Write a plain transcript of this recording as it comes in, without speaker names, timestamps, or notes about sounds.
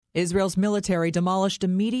Israel's military demolished a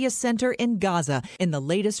media center in Gaza in the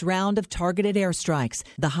latest round of targeted airstrikes.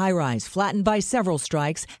 The high-rise, flattened by several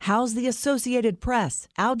strikes, housed the Associated Press,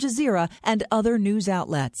 Al Jazeera, and other news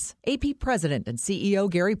outlets. AP President and CEO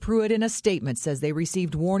Gary Pruitt in a statement says they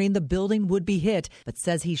received warning the building would be hit, but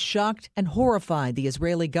says he's shocked and horrified the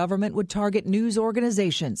Israeli government would target news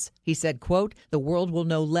organizations. He said, quote, "The world will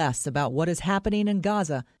know less about what is happening in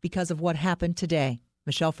Gaza because of what happened today."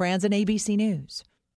 Michelle Franzen, ABC News.